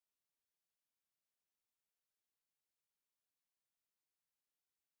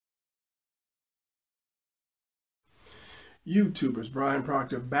YouTubers, Brian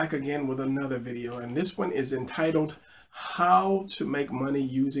Proctor back again with another video, and this one is entitled How to Make Money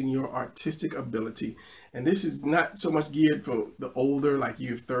Using Your Artistic Ability. And this is not so much geared for the older, like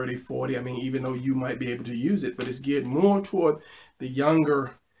you're 30, 40, I mean, even though you might be able to use it, but it's geared more toward the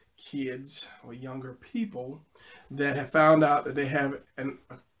younger kids or younger people that have found out that they have an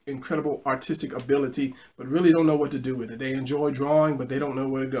incredible artistic ability, but really don't know what to do with it. They enjoy drawing, but they don't know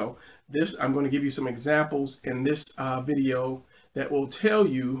where to go. I'm going to give you some examples in this video that will tell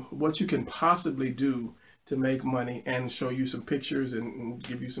you what you can possibly do to make money, and show you some pictures and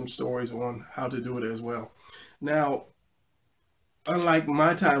give you some stories on how to do it as well. Now, unlike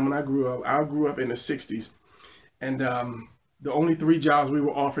my time when I grew up in the 60s, and the only 3 jobs we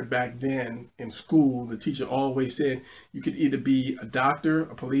were offered back then in school, the teacher always said you could either be a doctor,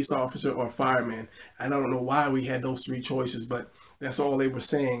 a police officer, or a fireman. And I don't know why we had those 3 choices, but that's all they were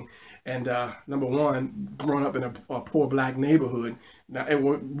saying. And number one, growing up in a poor black neighborhood, now it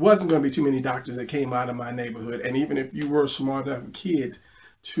wasn't going to be too many doctors that came out of my neighborhood. And even if you were a smart enough kid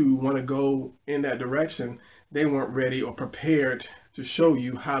to want to go in that direction, they weren't ready or prepared to show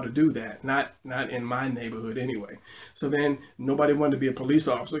you how to do that. Not in my neighborhood anyway. So then nobody wanted to be a police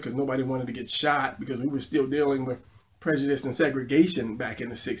officer because nobody wanted to get shot, because we were still dealing with prejudice and segregation back in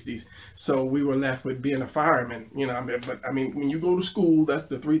the 60s. So we were left with being a fireman, you know. But I mean, when you go to school, that's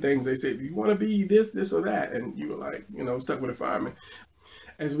the 3 things they said. You want to be this, this, or that. And you were like, you know, stuck with a fireman.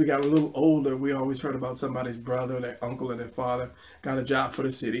 As we got a little older, we always heard about somebody's brother, their uncle, or their father got a job for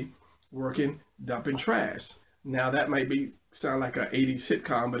the city working, dumping trash. Now that might sound like an 80s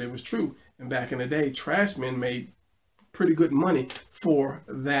sitcom, but it was true. And back in the day, trash men made pretty good money for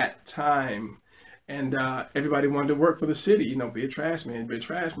that time. And everybody wanted to work for the city, you know, be a trash man, be a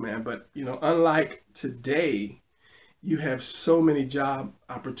trash man. But, you know, unlike today, you have so many job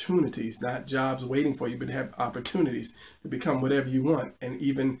opportunities, not jobs waiting for you, but have opportunities to become whatever you want. And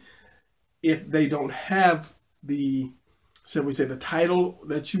even if they don't have the, shall we say, the title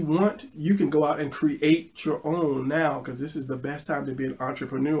that you want, you can go out and create your own now, because this is the best time to be an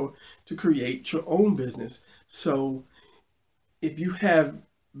entrepreneur, to create your own business. So if you have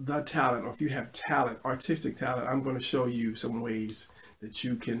the talent, or if you have talent, artistic talent, I'm going to show you some ways that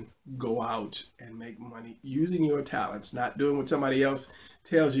you can go out and make money using your talents, not doing what somebody else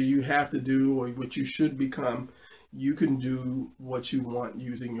tells you you have to do or what you should become. You can do what you want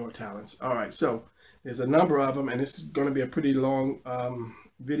using your talents. All right, so there's a number of them, and this is going to be a pretty long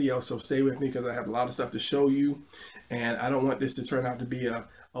video, so stay with me because I have a lot of stuff to show you, and I don't want this to turn out to be a,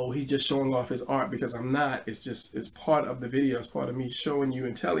 oh, he's just showing off his art, because I'm not. It's part of the video. It's part of me showing you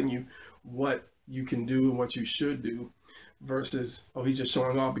and telling you what you can do and what you should do, versus, oh, he's just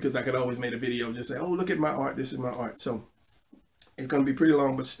showing off, because I could always make a video just say, oh, look at my art, this is my art. So it's going to be pretty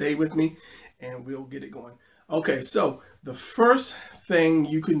long, but stay with me and we'll get it going. Okay, so the first thing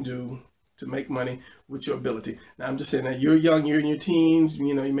you can do to make money with your ability. Now, I'm just saying that you're young, you're in your teens,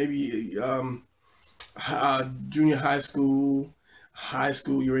 you know, you maybe junior high school,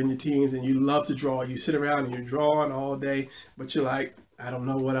 you're in your teens and you love to draw. You sit around and you're drawing all day, but you're like, I don't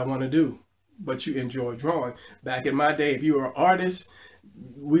know what I want to do, but you enjoy drawing. Back in my day, if you were an artist,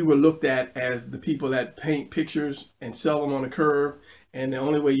 we were looked at as the people that paint pictures and sell them on the curb. And the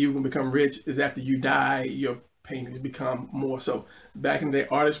only way you can become rich is after you die, your paintings become more. So back in the day,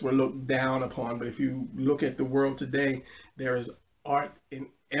 artists were looked down upon. But if you look at the world today, there is art in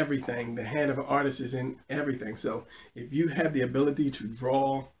everything. The hand of an artist is in everything. So if you have the ability to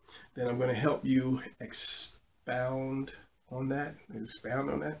draw, then I'm going to help you expound on that,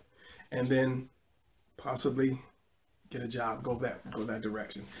 and then possibly get a job, go that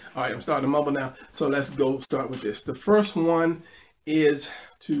direction. All right, I'm starting to mumble now. So let's go start with this. The first one is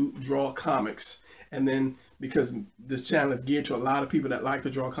to draw comics. And then, because this channel is geared to a lot of people that like to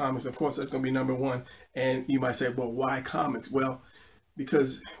draw comics, of course, that's going to be number one. And you might say, well, why comics? Well,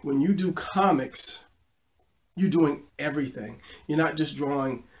 because when you do comics, you're doing everything. You're not just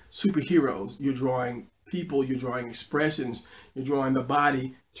drawing superheroes. You're drawing people, you're drawing expressions, you're drawing the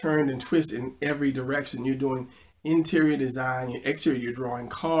body turned and twisted in every direction. You're doing interior design, your exterior, you're drawing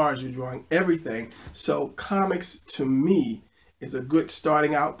cars, you're drawing everything. So comics, to me, is a good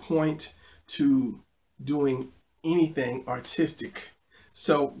starting out point to doing anything artistic.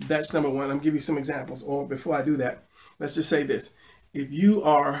 So that's number one. I'm gonna give you some examples. Or before I do that, let's just say this. If you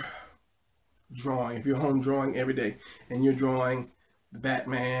are drawing, if you're home drawing every day and you're drawing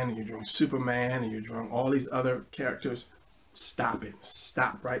Batman and you're drawing Superman and you're drawing all these other characters, stop it.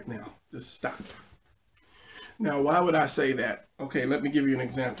 Stop right now. Just stop. Now, why would I say that? Okay, let me give you an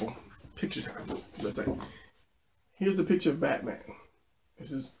example. Picture time. Let's say, here's a picture of Batman.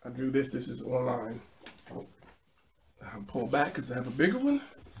 I drew this. This is online. I'll pull back because I have a bigger one.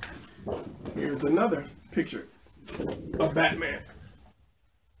 Here's another picture of Batman,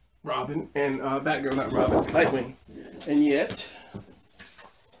 Robin, and Batgirl, not Robin, Nightwing. And yet,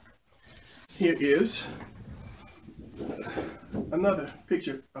 here is another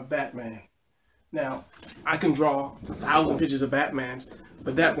picture of Batman. Now, I can draw 1,000 pictures of Batman,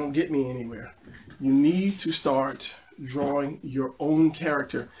 but that won't get me anywhere. You need to start drawing your own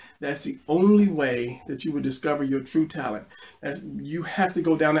character. That's the only way that you will discover your true talent. You have to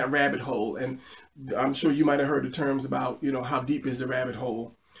go down that rabbit hole, and I'm sure you might have heard the terms about, you know, how deep is the rabbit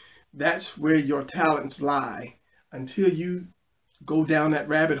hole. That's where your talents lie. Until you go down that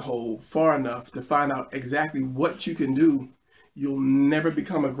rabbit hole far enough to find out exactly what you can do, you'll never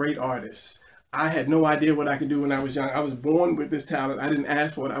become a great artist. I had no idea what I could do when I was young. I was born with this talent. I didn't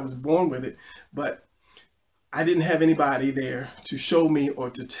ask for it. I was born with it, but I didn't have anybody there to show me or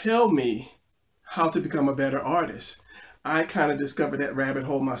to tell me how to become a better artist. I kind of discovered that rabbit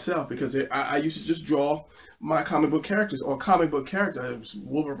hole myself because I used to just draw my comic book characters or comic book characters,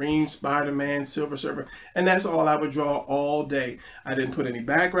 Wolverine, Spider-Man, Silver Surfer, and that's all I would draw all day. I didn't put any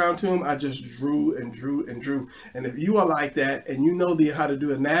background to them. I just drew and drew and drew. And if you are like that and you know how to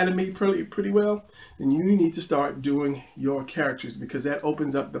do anatomy pretty well, then you need to start doing your characters because that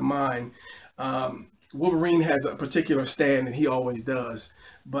opens up the mind. Wolverine has a particular stand, and he always does.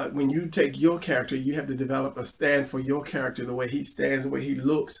 But when you take your character, you have to develop a stand for your character, the way he stands, the way he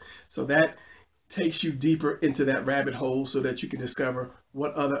looks. So that takes you deeper into that rabbit hole so that you can discover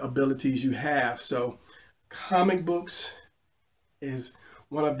what other abilities you have. So comic books is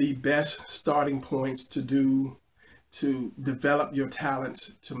one of the best starting points to develop your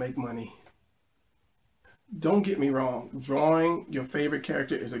talents to make money. Don't get me wrong, drawing your favorite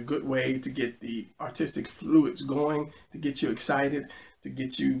character is a good way to get the artistic fluids going, to get you excited, to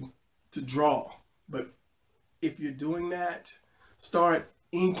get you to draw. But if you're doing that, start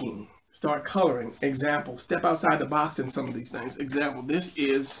inking, start coloring. Example, step outside the box in some of these things. Example, this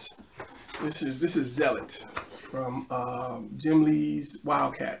is Zealot from Jim Lee's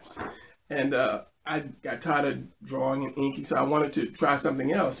Wildcats. And I got tired of drawing and inking, so I wanted to try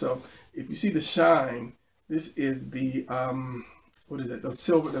something else. So if you see the shine, this is the, what is it? The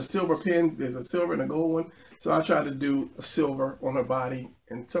silver pen. There's a silver and a gold one. So I tried to do a silver on her body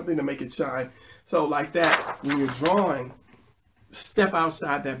and something to make it shine. So like that, when you're drawing, step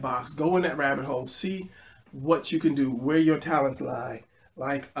outside that box, go in that rabbit hole, see what you can do, where your talents lie.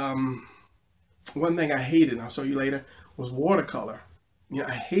 Like one thing I hated, and I'll show you later, was watercolor. You know,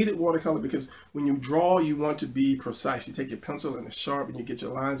 I hated watercolor because when you draw, you want to be precise. You take your pencil and it's sharp and you get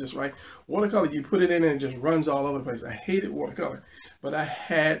your lines just right. Watercolor, you put it in and it just runs all over the place. I hated watercolor, but I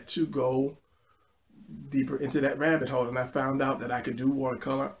had to go deeper into that rabbit hole, and I found out that I could do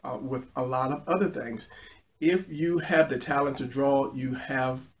watercolor with a lot of other things. If you have the talent to draw, you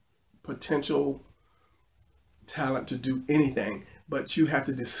have potential talent to do anything, but you have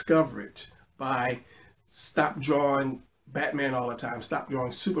to discover it by stop drawing Batman all the time, stop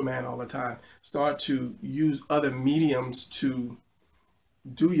drawing Superman all the time, start to use other mediums to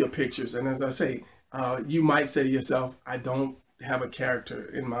do your pictures. And as I say, you might say to yourself, I don't have a character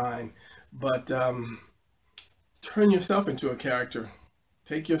in mind, but turn yourself into a character.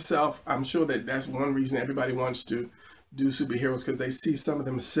 Take yourself. I'm sure that that's one reason everybody wants to do superheroes, because they see some of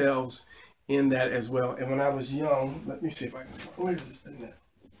themselves in that as well. And when I was young, let me see if I can, where is this thing at?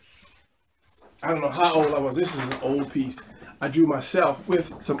 I don't know how old I was. This is an old piece. I drew myself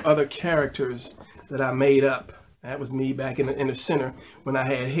with some other characters that I made up. That was me back in the center when I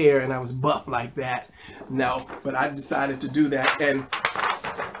had hair and I was buff like that. No, but I decided to do that. And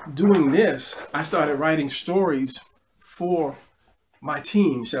doing this, I started writing stories for my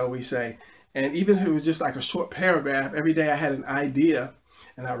team, shall we say. And even if it was just like a short paragraph, every day I had an idea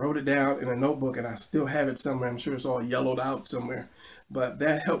and I wrote it down in a notebook, and I still have it somewhere. I'm sure it's all yellowed out somewhere, but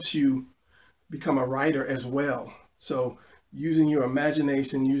that helps you become a writer as well. So using your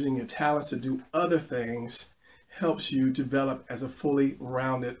imagination, using your talents to do other things helps you develop as a fully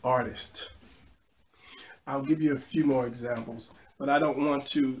rounded artist. I'll give you a few more examples, but I want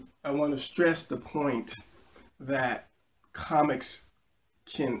to stress the point that comics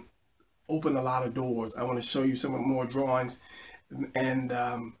can open a lot of doors. I want to show you some more drawings and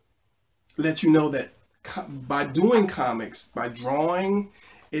let you know that by doing comics, by drawing,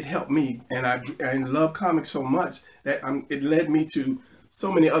 it helped me, and I love comics so much that it led me to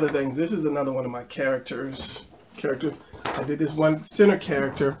so many other things. This is another one of my characters. I did this one center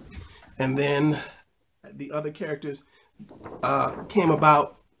character, and then the other characters came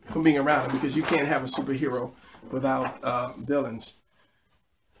about from being around them, because you can't have a superhero without villains.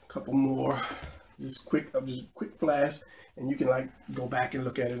 A couple more. just quick flash, and you can like go back and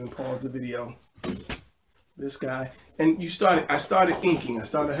look at it and pause the video. This guy, and I started inking. I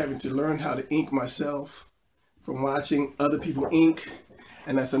started having to learn how to ink myself from watching other people ink,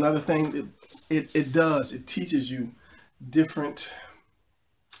 and that's another thing that it teaches you different,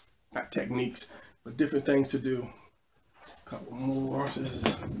 not techniques, but different things to do. A couple more. This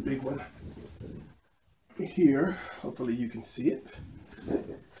is a big one here. Hopefully you can see it.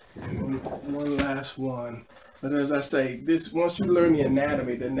 And one last one. But as I say, once you learn the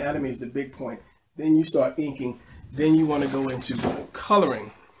anatomy is the big point. Then you start inking. Then you want to go into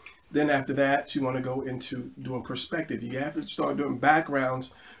coloring. Then after that, you want to go into doing perspective. You have to start doing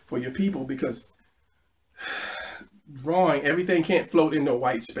backgrounds for your people, because drawing, everything can't float into a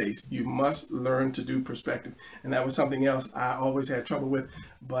white space. You must learn to do perspective. And that was something else I always had trouble with,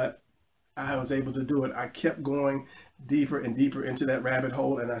 but I was able to do it. I kept going deeper and deeper into that rabbit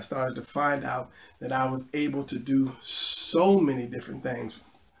hole, and I started to find out that I was able to do so many different things.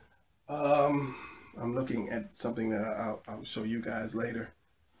 I'm looking at something that I'll show you guys later.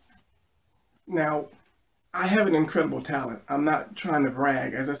 Now, I have an incredible talent. I'm not trying to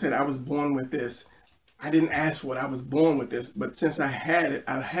brag. As I said, I was born with this. I didn't ask for it. I was born with this. But since I had it,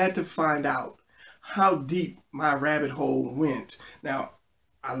 I had to find out how deep my rabbit hole went. Now,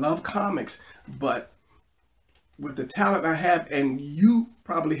 I love comics, but with the talent I have, and you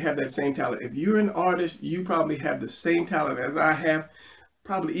probably have that same talent. If you're an artist, you probably have the same talent as I have,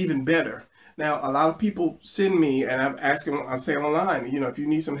 probably even better. Now, a lot of people send me, and I'm asking, I say online, you know, if you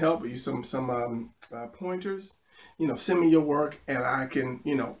need some help or you some pointers, you know, send me your work and I can,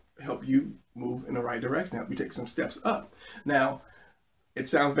 you know, help you move in the right direction, help you take some steps up. Now, it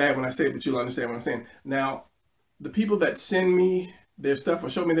sounds bad when I say it, but you'll understand what I'm saying. Now, the people that send me their stuff or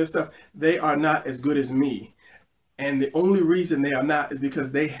show me their stuff, they are not as good as me. And the only reason they are not is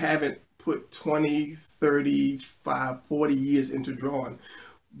because they haven't put 20, 35, 40 years into drawing.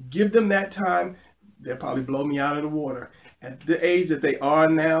 Give them that time, they'll probably blow me out of the water. At the age that they are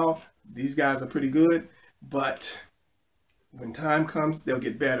now, these guys are pretty good, but when time comes, they'll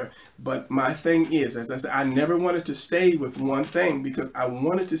get better. But my thing is, as I said, I never wanted to stay with one thing because I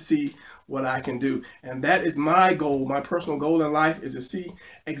wanted to see what I can do. And that is my goal. My personal goal in life is to see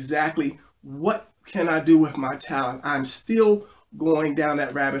exactly what can I do with my talent. I'm still going down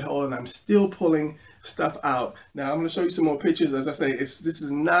that rabbit hole and I'm still pulling stuff out. Now I'm going to show you some more pictures. As I say, this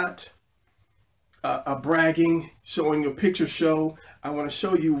is not a bragging, showing your picture show. I want to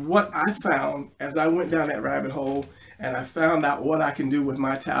show you what I found as I went down that rabbit hole and I found out what I can do with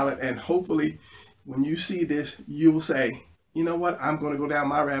my talent. And hopefully when you see this, you'll say, you know what, I'm going to go down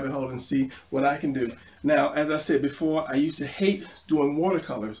my rabbit hole and see what I can do. Now, as I said before, I used to hate doing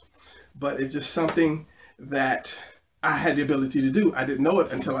watercolors, but it's just something that I had the ability to do. I didn't know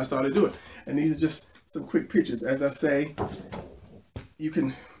it until I started doing it. And these are just some quick pictures. As I say, you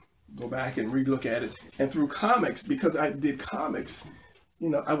can go back and re-look at it. And through comics, because I did comics, you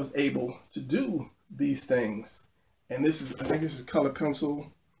know, I was able to do these things. And this is, I think this is color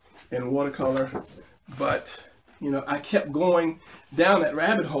pencil and watercolor. But, you know, I kept going down that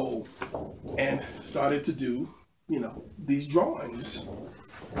rabbit hole and started to do, you know, these drawings.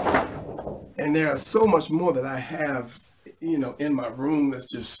 And there are so much more that I have, you know, in my room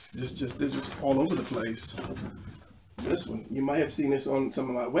that's they're just all over the place. This one, you might have seen this on some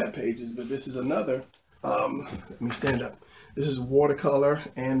of my web pages, but this is another, let me stand up. This is watercolor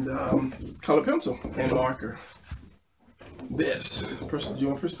and color pencil and marker. This,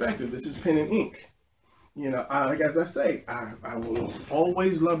 doing perspective, this is pen and ink. You know, like as I say, I will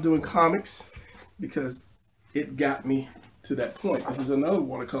always love doing comics because it got me to that point. This is another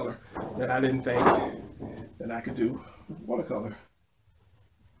watercolor that I didn't think that I could do watercolor.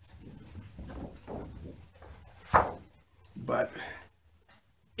 But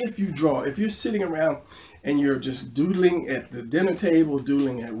if you draw, if you're sitting around and you're just doodling at the dinner table,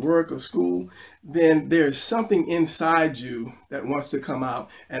 doodling at work or school, then there's something inside you that wants to come out,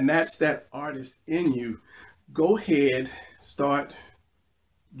 and that's that artist in you. Go ahead, start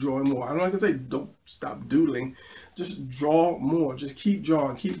drawing more. I'm not gonna say don't stop doodling, just draw more. Just keep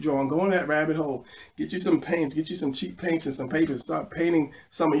drawing, go in that rabbit hole. Get you some paints, get you some cheap paints and some papers. Start painting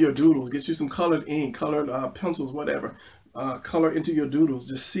some of your doodles. Get you some colored ink, colored pencils, whatever. Color into your doodles.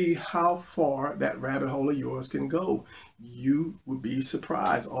 Just see how far that rabbit hole of yours can go. You would be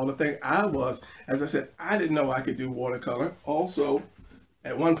surprised. All the thing I was, as I said, I didn't know I could do watercolor. Also,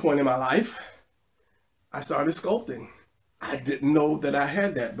 at one point in my life, I started sculpting. I didn't know that I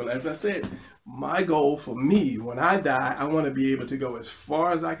had that, but as I said, my goal for me, when I die, I want to be able to go as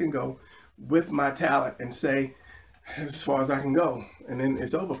far as I can go with my talent and say, as far as I can go, and then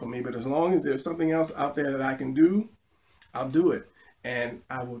it's over for me. But as long as there's something else out there that I can do, I'll do it. And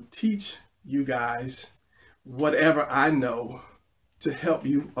I will teach you guys whatever I know to help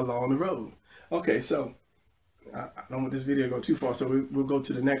you along the road. Okay, so I don't want this video to go too far, so we'll go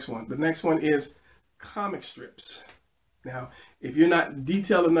to the next one. The next one is comic strips. Now, if you're not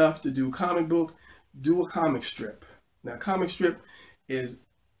detailed enough to do comic book, do a comic strip. Now, comic strip is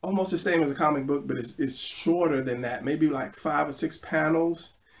almost the same as a comic book, but it's shorter than that, maybe like 5 or 6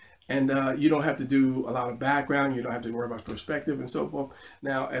 panels. And you don't have to do a lot of background. You don't have to worry about perspective and so forth.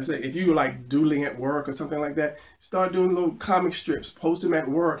 Now, if you like doodling at work or something like that, start doing little comic strips. Post them at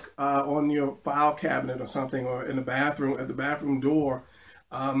work on your file cabinet or something, or in the bathroom, at the bathroom door.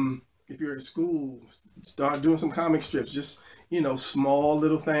 If you're at school, start doing some comic strips. Just, small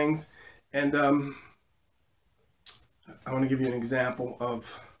little things. And I want to give you an example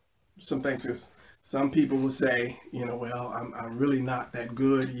of some things. Some people will say, well, I'm really not that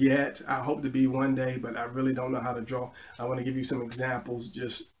good yet. I hope to be one day, but I really don't know how to draw. I want to give you some examples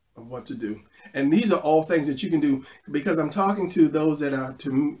just of what to do. And these are all things that you can do, because I'm talking to those that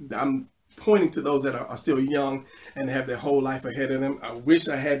I'm pointing to those that are still young and have their whole life ahead of them. I wish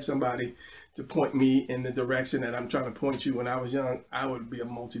I had somebody to point me in the direction that I'm trying to point you. When I was young, I would be a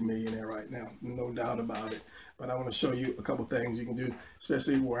multimillionaire right now, no doubt about it. But I want to show you a couple things you can do,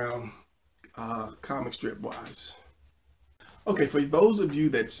 especially around comic strip wise. Okay, for those of you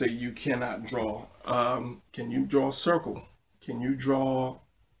that say you cannot draw, can you draw a circle? Can you draw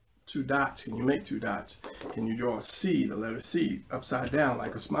 2 dots? Can you make 2 dots? Can you draw a C, the letter C, upside down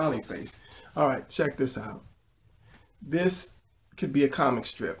like a smiley face? All right, check this out. This could be a comic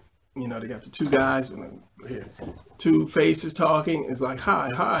strip. They got the 2 guys, here, 2 faces talking. It's like,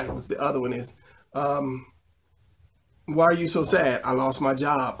 hi. What's the other one is? Why are you so sad? I lost my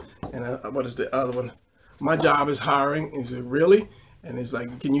job. And what is the other one? My job is hiring. Is it really? And it's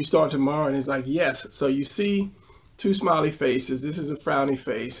like, can you start tomorrow? And it's like, yes. So you see 2 smiley faces. This is a frowny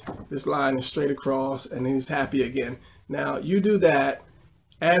face. This line is straight across, and then he's happy again. Now you do that,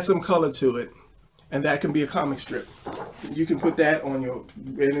 add some color to it, and that can be a comic strip. You can put that on your,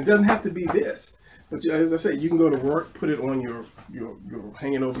 and it doesn't have to be this. But as I say, you can go to work, put it on your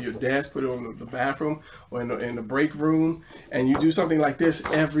hanging over your desk, put it on the bathroom or in the break room, and you do something like this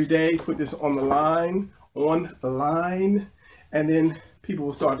every day. Put this on the line, and then people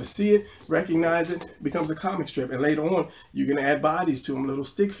will start to see it, recognize it, becomes a comic strip. And later on, you can add bodies to them, little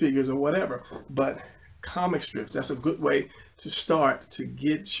stick figures or whatever. But comic strips, that's a good way to start to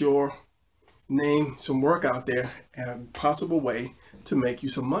get your name, some work out there, and a possible way to make you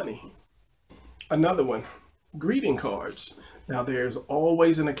some money. Another one, greeting cards. Now there's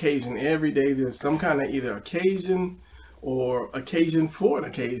always an occasion. Every day there's some kind of either occasion or occasion for an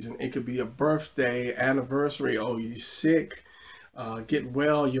occasion. It could be a birthday, anniversary, oh, you're sick, get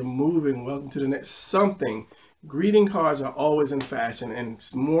well, you're moving, welcome to the next, something. Greeting cards are always in fashion, and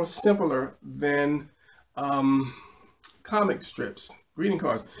it's more simpler than comic strips. Greeting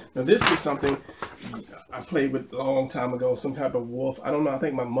cards. Now this is something I played with a long time ago, some type of wolf. I don't know, I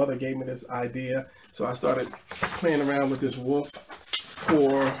think my mother gave me this idea. So I started playing around with this wolf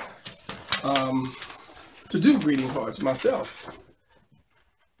for, to do greeting cards myself.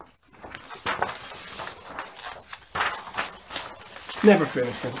 Never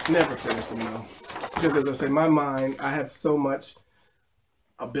finished them though. Because as I say, my mind, I have so much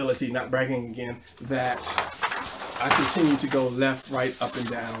ability, not bragging again, that I continue to go left, right, up, and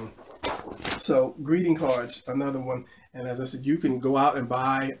down. So greeting cards, another one. And as I said, you can go out and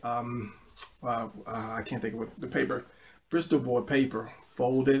buy, I can't think of what the paper, Bristol board paper,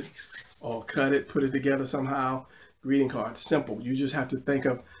 fold it or cut it, put it together somehow. Greeting cards, simple. You just have to think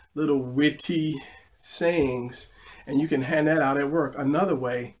of little witty sayings, and you can hand that out at work. Another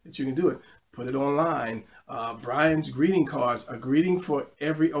way that you can do it, put it online. Brian's greeting cards, a greeting for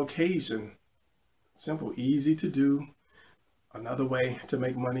every occasion. Simple, easy to do. Another way to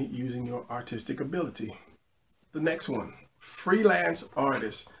make money using your artistic ability. The next one, freelance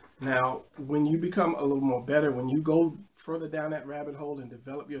artist. Now, when you become a little more better, when you go further down that rabbit hole and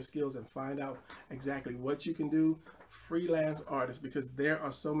develop your skills and find out exactly what you can do, freelance artist, because there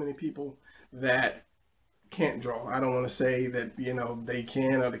are so many people that can't draw. I don't want to say that, they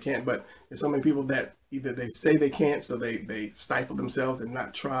can or they can't, but there's so many people that either they say they can't, so they stifle themselves and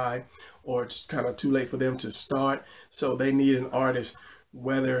not try, or it's kind of too late for them to start. So they need an artist,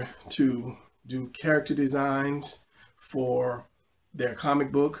 whether to do character designs for their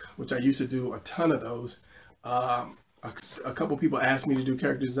comic book, which I used to do a ton of those. A couple people asked me to do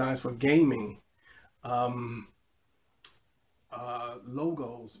character designs for gaming.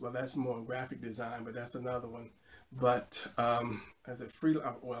 logos. Well, that's more graphic design, but that's another one. But as a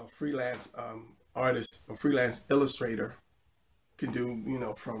freelance artist or freelance illustrator, can do, you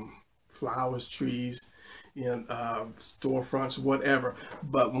know, from flowers, trees, you know, storefronts, whatever.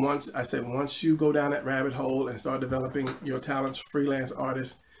 But once you go down that rabbit hole and start developing your talents, freelance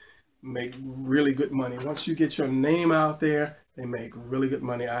artists make really good money. Once you get your name out there, they make really good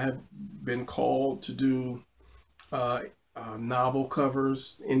money. I have been called to do novel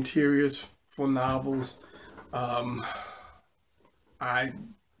covers, interiors for novels. I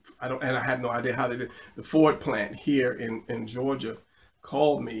don't, and I have no idea how they did. The Ford plant here in Georgia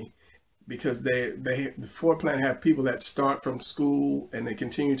called me because the Ford plant have people that start from school and they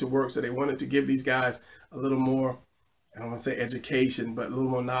continue to work. So they wanted to give these guys a little more, I don't want to say education, but a little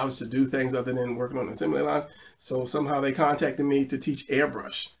more knowledge to do things other than working on assembly lines. So somehow they contacted me to teach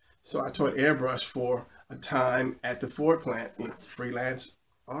airbrush. So I taught airbrush for a time at the Ford plant, you know, freelance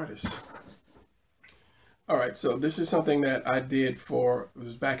artist. All right, so this is something that I did it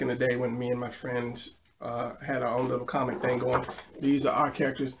was back in the day when me and my friends had our own little comic thing going. These are our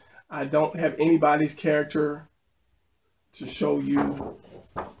characters. I don't have anybody's character to show you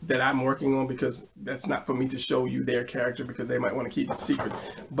that I'm working on, because that's not for me to show you their character, because they might want to keep it secret.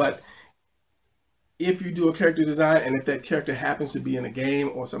 But if you do a character design and if that character happens to be in a game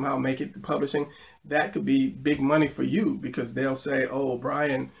or somehow make it to publishing, that could be big money for you, because they'll say, oh,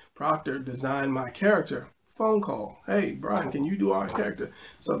 Brian Proctor designed my character. Phone call. Hey, Brian, can you do our character?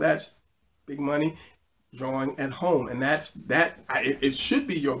 So that's big money drawing at home. And it should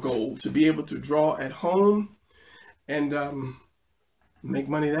be your goal to be able to draw at home and make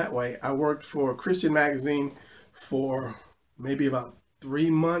money that way. I worked for a Christian magazine for maybe about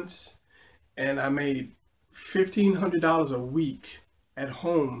 3 months, and I made $1,500 a week at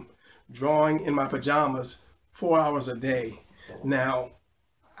home drawing in my pajamas 4 hours a day. Now,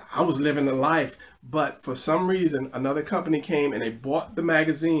 I was living the life, but for some reason, another company came and they bought the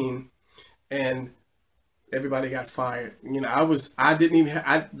magazine, and everybody got fired. You know, I was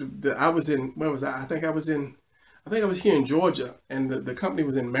in, where was I? I think I was here in Georgia, and the company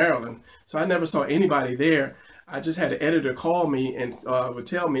was in Maryland. So I never saw anybody there. I just had an editor call me and would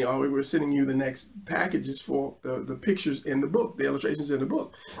tell me, oh, we were sending you the next packages for the pictures in the book, the illustrations in the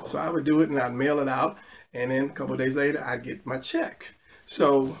book. So I would do it and I'd mail it out. And then a couple of days later, I'd get my check.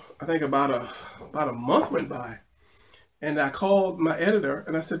 So I think about a month went by, and I called my editor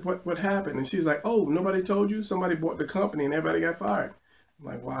and I said, what happened? And she was like, oh, nobody told you? Somebody bought the company and everybody got fired. I'm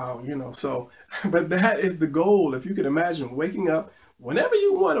like, wow, you know, so, but that is the goal. If you can imagine waking up whenever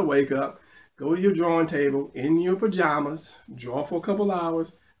you want to wake up, go to your drawing table in your pajamas, draw for a couple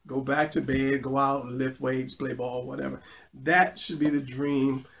hours, go back to bed, go out, lift weights, play ball, whatever. That should be the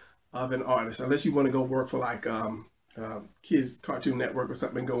dream of an artist, unless you want to go work for like Kids Cartoon Network or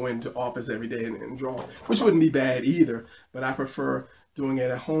something, go into office every day and draw, which wouldn't be bad either, but I prefer doing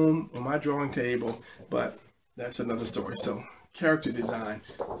it at home on my drawing table. But that's another story. So character design,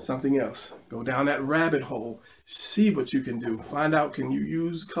 something else. Go down that rabbit hole, see what you can do, find out, can you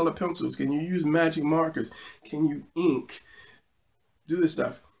use color pencils, can you use magic markers, can you ink, do this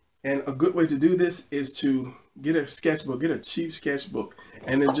stuff. And a good way to do this is to get a sketchbook, get a cheap sketchbook,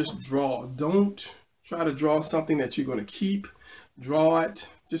 and then just draw. Don't try to draw something that you're going to keep. Draw it,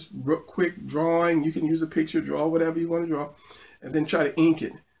 just real quick drawing. You can use a picture, draw whatever you want to draw, and then try to ink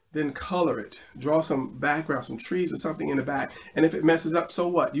it. Then color it. Draw some background, some trees or something in the back. And if it messes up, so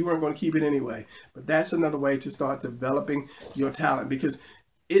what? You weren't going to keep it anyway. But that's another way to start developing your talent, because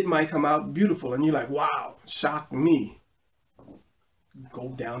it might come out beautiful and you're like, wow, shock me. Go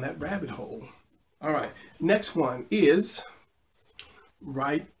down that rabbit hole. All right, next one is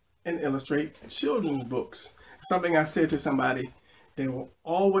write and illustrate children's books. Something I said to somebody, there will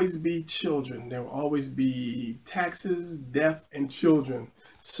always be children. There will always be taxes, death, and children.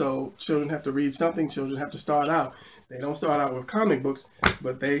 So children have to read something. Children have to start out. They don't start out with comic books,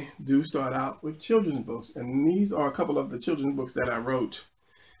 but they do start out with children's books. And these are a couple of the children's books that I wrote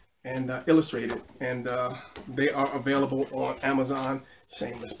and illustrated. And they are available on Amazon.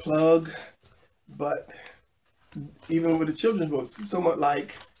 Shameless plug. But even with the children's books, it's somewhat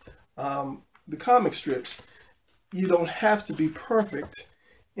like the comic strips. You don't have to be perfect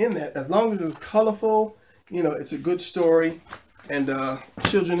in that. As long as it's colorful, you know, it's a good story, and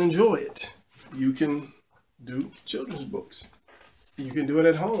children enjoy it. You can do children's books. You can do it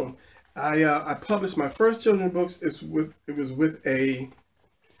at home. I published my first children's books. It was with a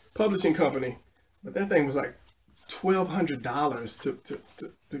publishing company, but that thing was like $1,200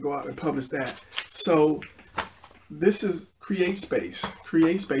 to go out and publish that. So this is CreateSpace.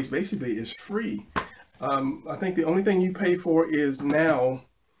 CreateSpace basically is free. I think the only thing you pay for is now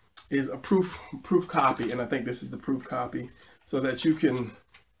is a proof copy, and I think this is the proof copy, so that you can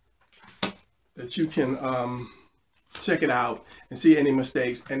check it out and see any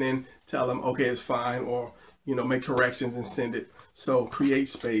mistakes, and then tell them, okay, it's fine, or make corrections and send it. So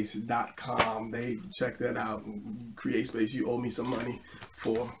CreateSpace.com, they check that out. CreateSpace, you owe me some money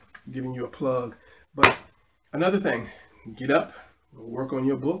for giving you a plug. But another thing, get up, work on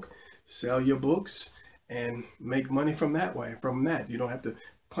your book, sell your books, and make money from that way. From that, you don't have to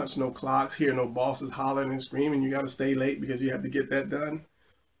punch no clocks, hear no bosses hollering and screaming. You got to stay late because you have to get that done.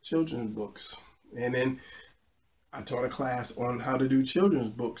 Children's books. And then I taught a class on how to do children's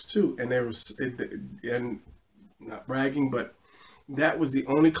books too. And there was, and not bragging, but that was the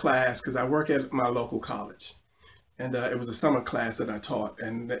only class, because I work at my local college, and it was a summer class that I taught,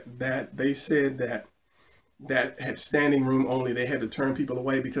 and that they said that had standing room only. They had to turn people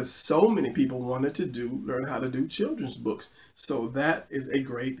away because so many people wanted to learn how to do children's books. So that is a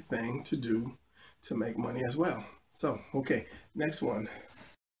great thing to do to make money as well. So, okay, next one.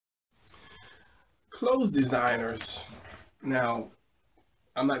 Clothes designers. Now,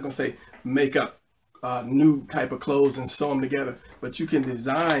 I'm not going to say make up new type of clothes and sew them together, but you can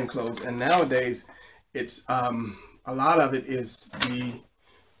design clothes. And nowadays, it's a lot of it is the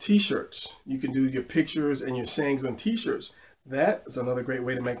t-shirts. You can do your pictures and your sayings on t-shirts. That is another great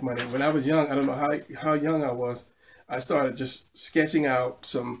way to make money. When I was young, I don't know how young I was, I started just sketching out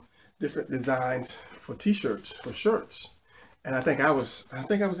some different designs for t-shirts, for shirts. And I think I was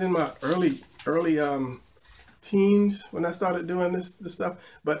in my early teens when I started doing this stuff,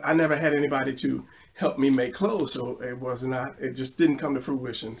 but I never had anybody to help me make clothes, so it just didn't come to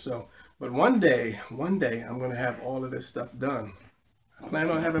fruition. So, but one day I'm going to have all of this stuff done. I plan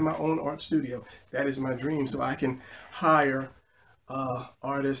on having my own art studio. That is my dream, so I can hire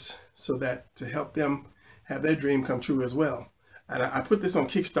artists so that to help them have their dream come true as well. And I put this on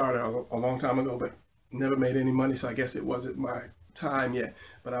Kickstarter a long time ago, but never made any money, so I guess it wasn't my time yet.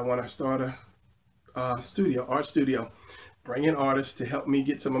 But I want to start a art studio, bring in artists to help me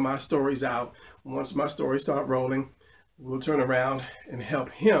get some of my stories out. Once my stories start rolling, we'll turn around and help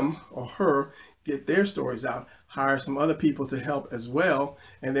him or her get their stories out, hire some other people to help as well,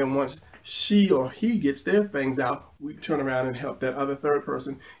 and then once she or he gets their things out, we turn around and help that other third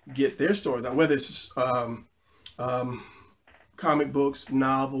person get their stories out, whether it's comic books,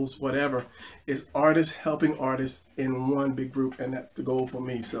 novels, whatever. Is artists helping artists in one big group, and that's the goal for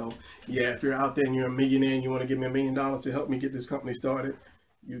me. So yeah, if you're out there and you're a millionaire and you want to give me $1 million to help me get this company started,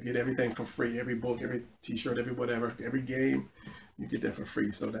 you get everything for free. Every book, every t-shirt, every whatever, every game, you get that for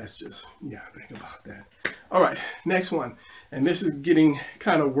free. So that's just, yeah, think about that. All right, next one. And this is getting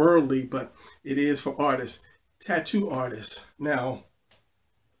kind of worldly, but it is for artists. Tattoo artists. Now,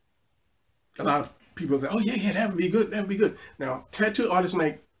 a lot of people say, oh yeah, that would be good, that would be good. Now, tattoo artists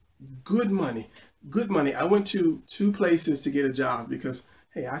make good money. I went to 2 places to get a job because,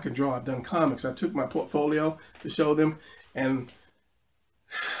 hey, I can draw, I've done comics. I took my portfolio to show them, and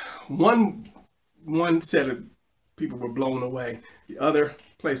one set of people were blown away. The other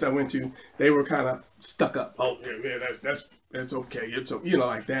place I went to, they were kind of stuck up. Oh yeah, that's okay. It's,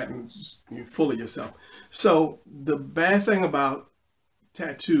 like that, and just, you're full of yourself. So the bad thing about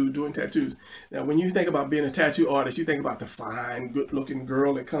doing tattoos. Now, when you think about being a tattoo artist, you think about the fine, good-looking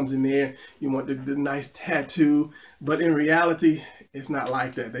girl that comes in there. You want the nice tattoo, but in reality, it's not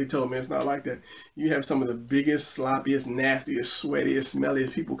like that. They told me it's not like that. You have some of the biggest, sloppiest, nastiest, sweatiest,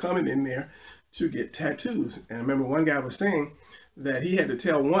 smelliest people coming in there to get tattoos. And I remember one guy was saying that he had to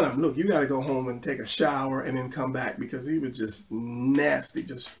tell one of them, look, you got to go home and take a shower and then come back, because he was just nasty,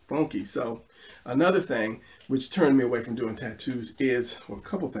 just funky. So another thing which turned me away from doing tattoos is, well, a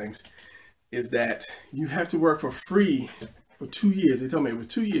couple things, is that you have to work for free for 2 years. They told me it was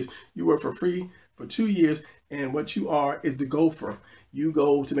 2 years. You work for free for 2 years, and what you are is the gopher. You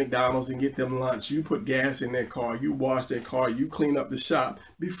go to McDonald's and get them lunch. You put gas in their car. You wash their car. You clean up the shop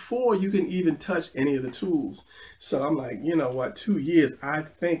before you can even touch any of the tools. So I'm like, you know what, 2 years? I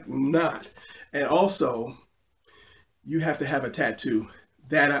think not. And also, you have to have a tattoo.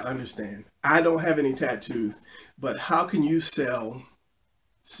 That I understand. I don't have any tattoos, but how can you sell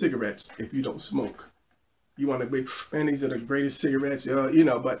cigarettes if you don't smoke? You want to be, man, these are the greatest cigarettes,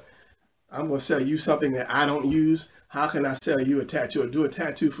 but I'm going to sell you something that I don't use. How can I sell you a tattoo or do a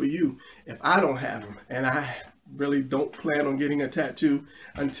tattoo for you if I don't have them? And I really don't plan on getting a tattoo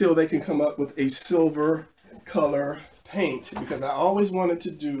until they can come up with a silver color paint, because I always wanted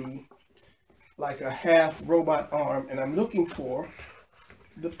to do like a half robot arm, and I'm looking for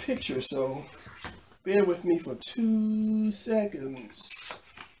the picture, so bear with me for 2 seconds.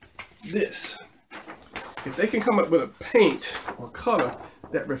 This if they can come up with a paint or color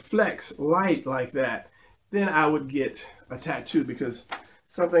that reflects light like that, then I would get a tattoo, because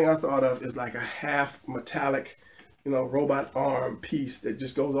something I thought of is like a half metallic, you know, robot arm piece that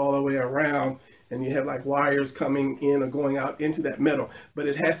just goes all the way around, and you have like wires coming in or going out into that metal, but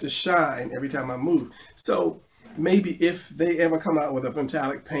it has to shine every time I move. So maybe if they ever come out with a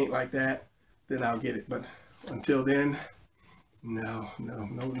metallic paint like that, then I'll get it. But until then,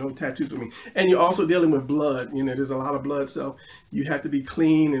 no tattoos for me. And you're also dealing with blood. You know, there's a lot of blood, so you have to be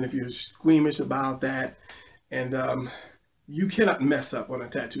clean. And if you're squeamish about that, and you cannot mess up on a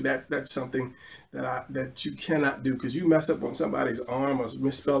tattoo. That's something that you cannot do, because you mess up on somebody's arm or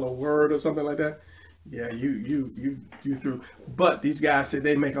misspell a word or something like that. Yeah, you through. But these guys say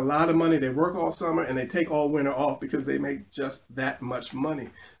they make a lot of money. They work all summer and they take all winter off because they make just that much money.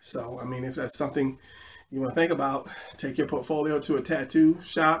 So I mean, if that's something you want to think about, take your portfolio to a tattoo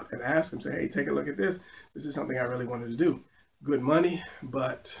shop and ask them, say, hey, take a look at this. This is something I really wanted to do. Good money,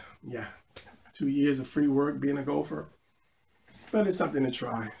 but yeah, 2 years of free work being a gopher. But it's something to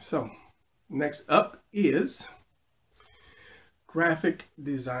try. So next up is graphic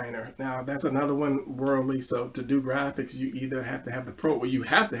designer. Now that's another one worldly. So to do graphics, you either have to have you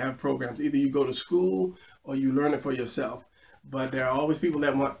have to have programs. Either you go to school or you learn it for yourself. But there are always people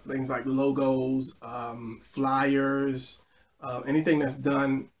that want things like logos, flyers, anything that's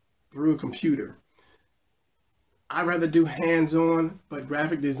done through a computer. I'd rather do hands-on, but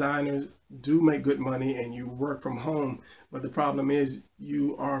graphic designers do make good money and you work from home. But the problem is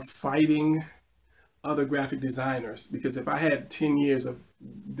you are fighting other graphic designers, because if I had 10 years of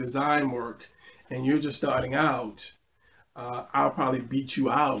design work and you're just starting out, I'll probably beat you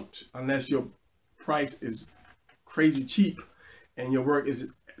out unless your price is crazy cheap and your work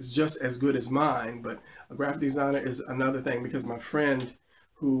is just as good as mine. But a graphic designer is another thing, because my friend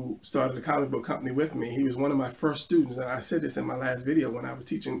who started a comic book company with me, he was one of my first students. And I said this in my last video when I was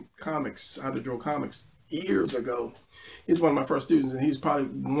teaching comics, how to draw comics years ago. He's one of my first students, and he's probably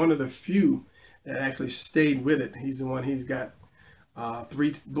one of the few that actually stayed with it. He's the one, he's got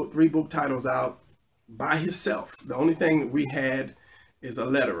three book titles out by himself. The only thing we had is a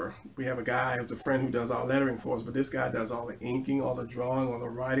letterer. We have a guy who's a friend who does our lettering for us, but this guy does all the inking, all the drawing, all the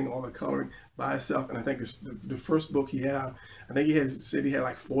writing, all the coloring by himself. And I think it's the first book he had out, I think said he had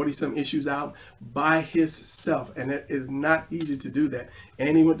like 40 some issues out by himself. And it is not easy to do that.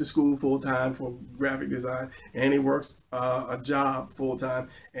 And he went to school full time for graphic design, and he works a job full time.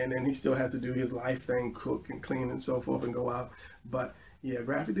 And then he still has to do his life thing, cook and clean and so forth and go out. But yeah,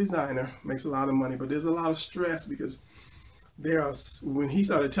 graphic designer makes a lot of money, but there's a lot of stress, because when he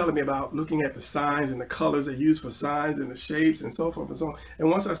started telling me about looking at the signs and the colors they use for signs and the shapes and so forth and so on, and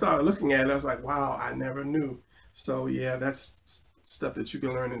once I started looking at it, I was like, wow, I never knew. So yeah, that's stuff that you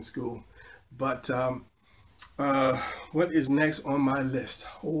can learn in school. But what is next on my list?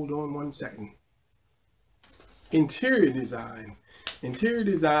 Hold on one second. Interior design. Interior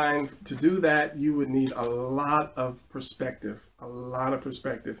design, to do that, you would need a lot of perspective,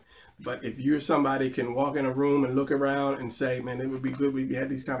 But if you're somebody who can walk in a room and look around and say, man, it would be good if we had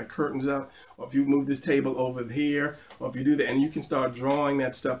these kind of curtains up, or if you move this table over here, or if you do that, and you can start drawing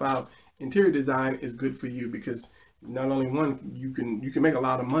that stuff out, interior design is good for you, because not only one, you can make a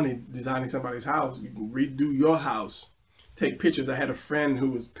lot of money designing somebody's house. You can redo your house. Take pictures. I had a friend who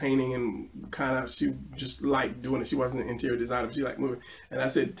was painting, and she just liked doing it. She wasn't an interior designer, but she liked moving. And I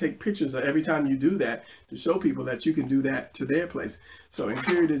said, take pictures of every time you do that, to show people that you can do that to their place. So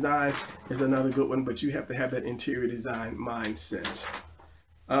interior design is another good one, but you have to have that interior design mindset.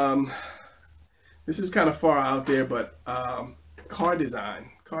 This is kind of far out there, but car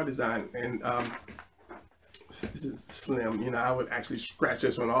design, and this is slim. You know, I would actually scratch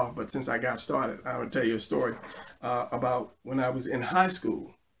this one off, but since I got started, I would tell you a story about when I was in high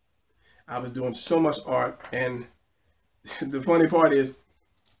school. I was doing so much art, and the funny part is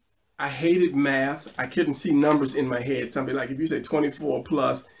I hated math. I couldn't see numbers in my head. Something like, if you say 24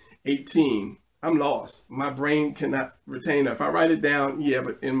 plus 18, I'm lost. My brain cannot retain that. If I write it down, yeah,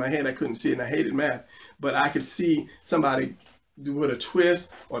 but in my head I couldn't see it, and I hated math. But I could see somebody with a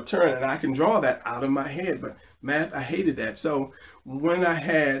twist or turn, and I can draw that out of my head. But math, I hated that. So when I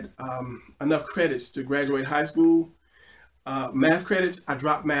had enough credits to graduate high school, math credits, I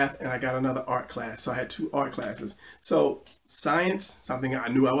dropped math and I got another art class. So I had 2 art classes. So science, something I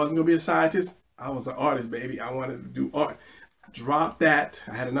knew I wasn't gonna be a scientist. I was an artist, baby. I wanted to do art. Dropped that.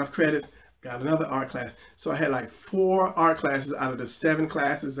 I had enough credits, got another art class. So I had like 4 art classes out of the 7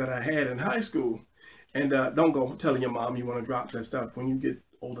 classes that I had in high school. And don't go telling your mom you want to drop that stuff. When you get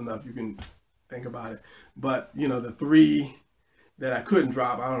old enough, you can think about it. But you know, the that I couldn't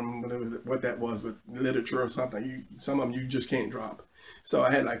drop. I don't remember what that was, but literature or something. Some of them you just can't drop. So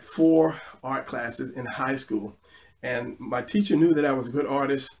I had like 4 art classes in high school, and my teacher knew that I was a good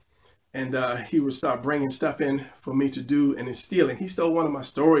artist, and he would start bringing stuff in for me to do and stealing. He stole one of my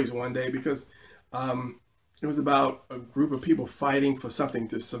stories one day because it was about a group of people fighting for something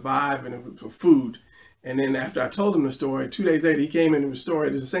to survive and it was for food. And then after I told him the story, 2 days later, he came into the story.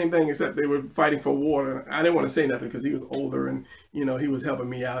 It's the same thing, except they were fighting for water. I didn't want to say nothing because he was older and, you know, he was helping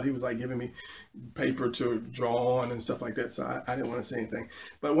me out. He was like giving me paper to draw on and stuff like that. So I didn't want to say anything.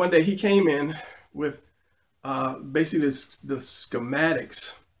 But one day he came in with basically the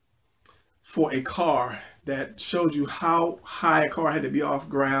schematics for a car that showed you how high a car had to be off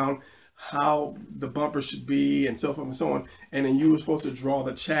ground, how the bumper should be, and so forth and so on. And then you were supposed to draw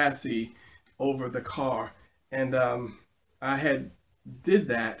the chassis over the car. And I had did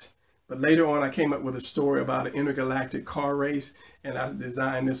that, but later on I came up with a story about an intergalactic car race, and I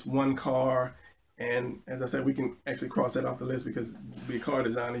designed this one car. And as I said, we can actually cross that off the list because to be a car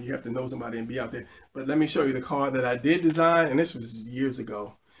designer, you have to know somebody and be out there. But let me show you the car that I did design, and this was years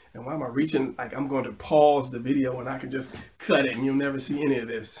ago. And why am I reaching? Like, I'm going to pause the video and I can just cut it and you'll never see any of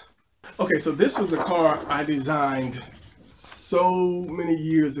this. Okay, so this was a car I designed so many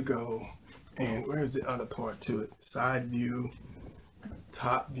years ago. And where's the other part to it? Side view,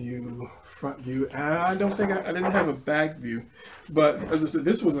 top view, front view. And I don't think I didn't have a back view. But as I said,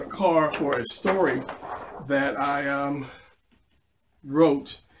 this was a car for a story that I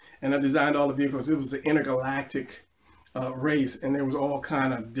wrote, and I designed all the vehicles. It was the intergalactic race, and there was all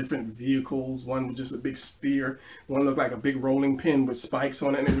kind of different vehicles. One was just a big sphere. One looked like a big rolling pin with spikes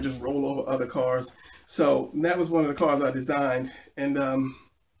on it, and it would just roll over other cars. So that was one of the cars I designed. And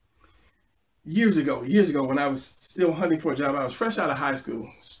years ago, when I was still hunting for a job, I was fresh out of high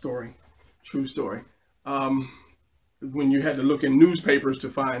school. Story, true story. When you had to look in newspapers to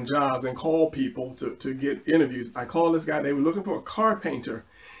find jobs and call people to get interviews, I called this guy. They were looking for a car painter,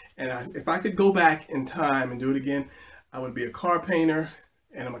 and if I could go back in time and do it again, I would be a car painter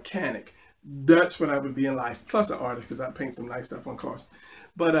and a mechanic. That's what I would be in life, plus an artist because I paint some nice stuff on cars.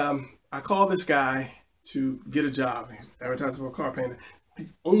 But I called this guy to get a job. He was advertising for a car painter. The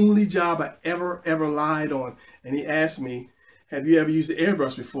only job I ever lied on. And he asked me, have you ever used the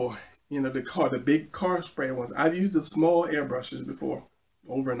airbrush before? You know, the big car spray ones. I've used the small airbrushes before,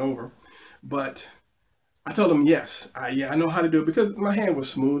 over and over. But I told him, yes, I know how to do it because my hand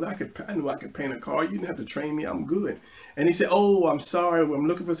was smooth. I knew I could paint a car. You didn't have to train me. I'm good. And he said, oh, I'm sorry. I'm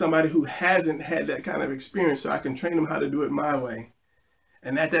looking for somebody who hasn't had that kind of experience so I can train them how to do it my way.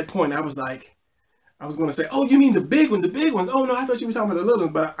 And at that point, I was like, I was going to say, oh, you mean the big ones, the big ones. Oh, no, I thought you were talking about the little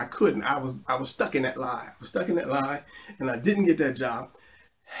ones, but I couldn't. I was stuck in that lie. I was stuck in that lie, and I didn't get that job.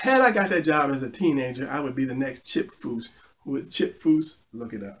 Had I got that job as a teenager, I would be the next Chip Foose. Who is Chip Foose?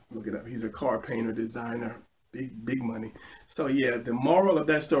 Look it up. Look it up. He's a car painter, designer, big money. So yeah, the moral of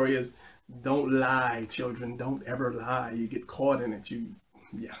that story is don't lie, children. Don't ever lie. You get caught in it.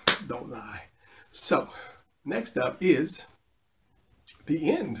 Yeah, don't lie. So next up is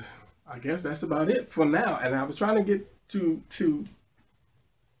the end. I guess that's about it for now. And I was trying to get to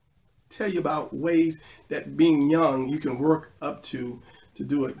tell you about ways that being young, you can work up to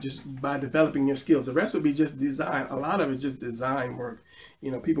do it just by developing your skills. The rest would be just design. A lot of it's just design work.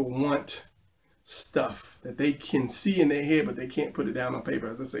 You know, people want stuff that they can see in their head, but they can't put it down on paper.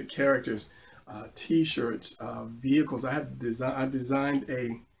 As I say, characters, t-shirts, vehicles. I designed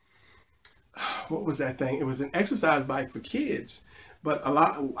a, what was that thing? It was an exercise bike for kids. But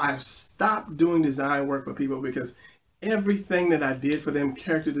I've stopped doing design work for people because everything that I did for them,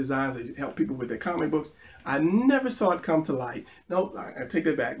 character designs, that help people with their comic books, I never saw it come to light. No, I take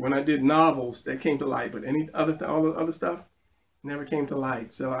that back. When I did novels, that came to light, but all the other stuff never came to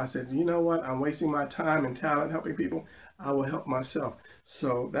light. So I said, you know what? I'm wasting my time and talent helping people. I will help myself.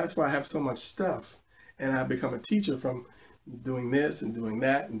 So that's why I have so much stuff. And I've become a teacher from doing this and doing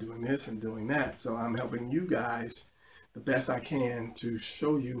that and doing this and doing that. So I'm helping you guys the best I can to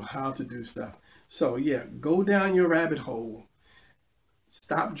show you how to do stuff. So yeah, go down your rabbit hole.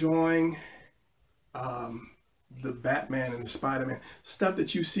 Stop drawing the Batman and the Spider-Man, stuff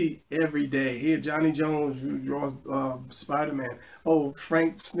that you see every day. Here, Johnny Jones draws Spider-Man. Oh,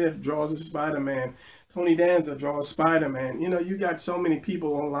 Frank Smith draws a Spider-Man. Tony Danza draws Spider-Man. You know, you got so many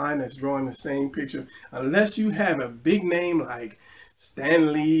people online that's drawing the same picture. Unless you have a big name like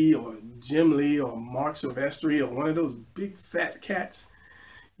Stan Lee or Jim Lee or Mark Silvestri or one of those big fat cats,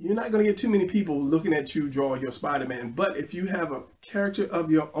 you're not going to get too many people looking at you draw your Spider-Man. But if you have a character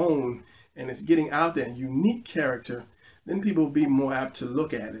of your own and it's getting out there, a unique character, then people will be more apt to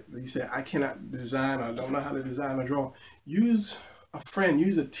look at it. You say, I cannot design or don't know how to design or draw. Use a friend,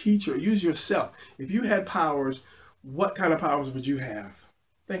 use a teacher, use yourself. If you had powers, what kind of powers would you have?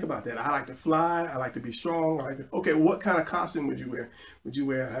 Think about that. I like to fly. I like to be strong. Okay, what kind of costume would you wear? Would you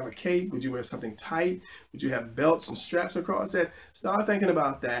have a cape? Would you wear something tight? Would you have belts and straps across that? Start thinking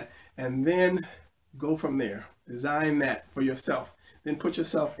about that and then go from there. Design that for yourself. Then put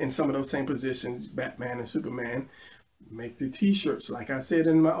yourself in some of those same positions, Batman and Superman. Make the t-shirts. Like I said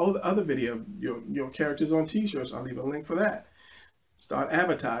in my other video, your characters on t-shirts. I'll leave a link for that. Start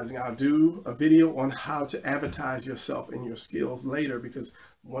advertising. I'll do a video on how to advertise yourself and your skills later, because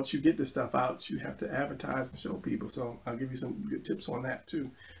once you get this stuff out, you have to advertise and show people. So I'll give you some good tips on that too.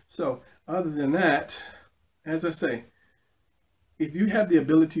 So other than that, as I say, if you have the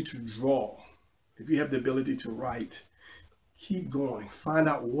ability to draw, if you have the ability to write, keep going. Find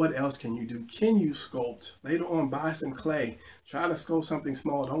out what else can you do. Can you sculpt? Later on, buy some clay. Try to sculpt something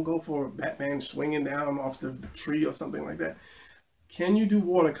small. Don't go for Batman swinging down off the tree or something like that. Can you do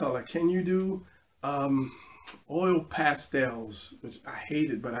watercolor? Can you do oil pastels, which I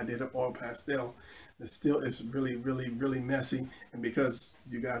hated, but I did an oil pastel. It's really, really, really messy. And because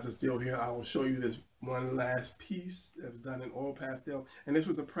you guys are still here, I will show you this one last piece that was done in oil pastel. And this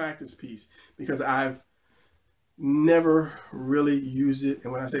was a practice piece because I've never really used it.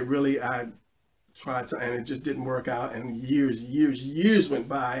 And when I say really, I tried something and it just didn't work out, and years went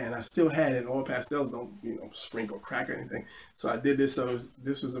by and I still had it. Oil pastels don't, shrink or crack or anything. So I did this. So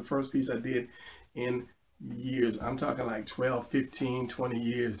this was the first piece I did in years. I'm talking like 12, 15, 20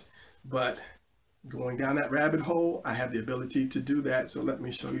 years. But going down that rabbit hole, I have the ability to do that. So let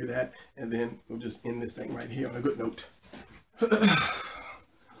me show you that, and then we'll just end this thing right here on a good note.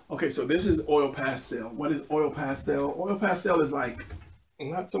 Okay, so this is oil pastel. What is oil pastel? Oil pastel is like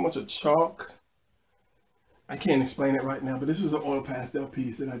not so much a chalk. I can't explain it right now, but this was an oil pastel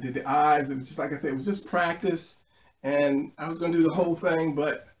piece that I did the eyes. It was just, like I said, it was just practice, and I was going to do the whole thing,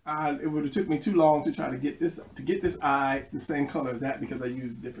 but it would have took me too long to try to get this eye the same color as that, because I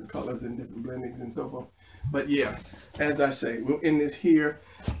used different colors and different blendings and so forth. But yeah, as I say, we'll end this here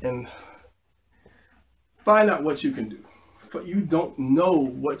and find out what you can do. But you don't know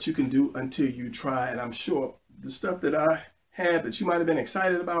what you can do until you try, and I'm sure the stuff that I had that you might have been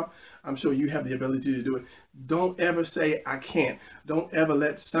excited about, I'm sure you have the ability to do it. Don't ever say I can't. Don't ever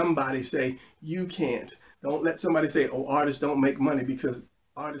let somebody say you can't. Don't let somebody say, oh, artists don't make money, because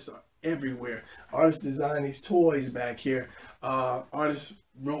artists are everywhere. Artists design these toys back here. Artists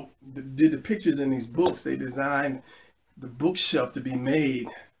did the pictures in these books. They designed the bookshelf to be made.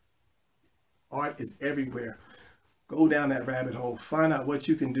 Art is everywhere. Go down that rabbit hole. Find out what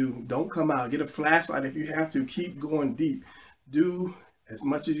you can do. Don't come out. Get a flashlight if you have to. Keep going deep. Do as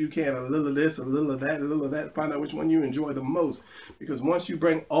much as you can. A little of this, a little of that, a little of that. Find out which one you enjoy the most. Because once you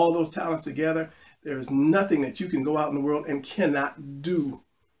bring all those talents together, there is nothing that you can go out in the world and cannot do.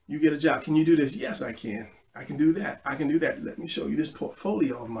 You get a job. Can you do this? Yes, I can. I can do that. I can do that. Let me show you this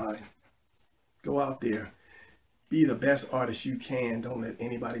portfolio of mine. Go out there. Be the best artist you can. Don't let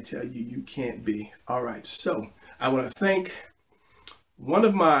anybody tell you you can't be. All right. So I want to thank one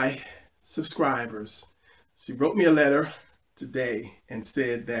of my subscribers. She wrote me a letter today and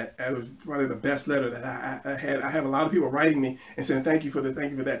said that it was probably the best letter that I had. I have a lot of people writing me and saying thank you for this,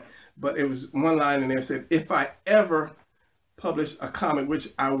 thank you for that. But it was one line in there that said, if I ever publish a comic, which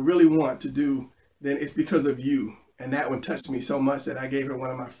I really want to do, then it's because of you. And that one touched me so much that I gave her one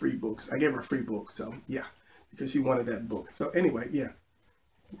of my free books. I gave her a free book. So yeah, because she wanted that book. So anyway, yeah.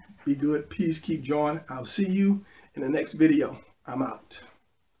 Be good. Peace. Keep drawing. I'll see you in the next video. I'm out.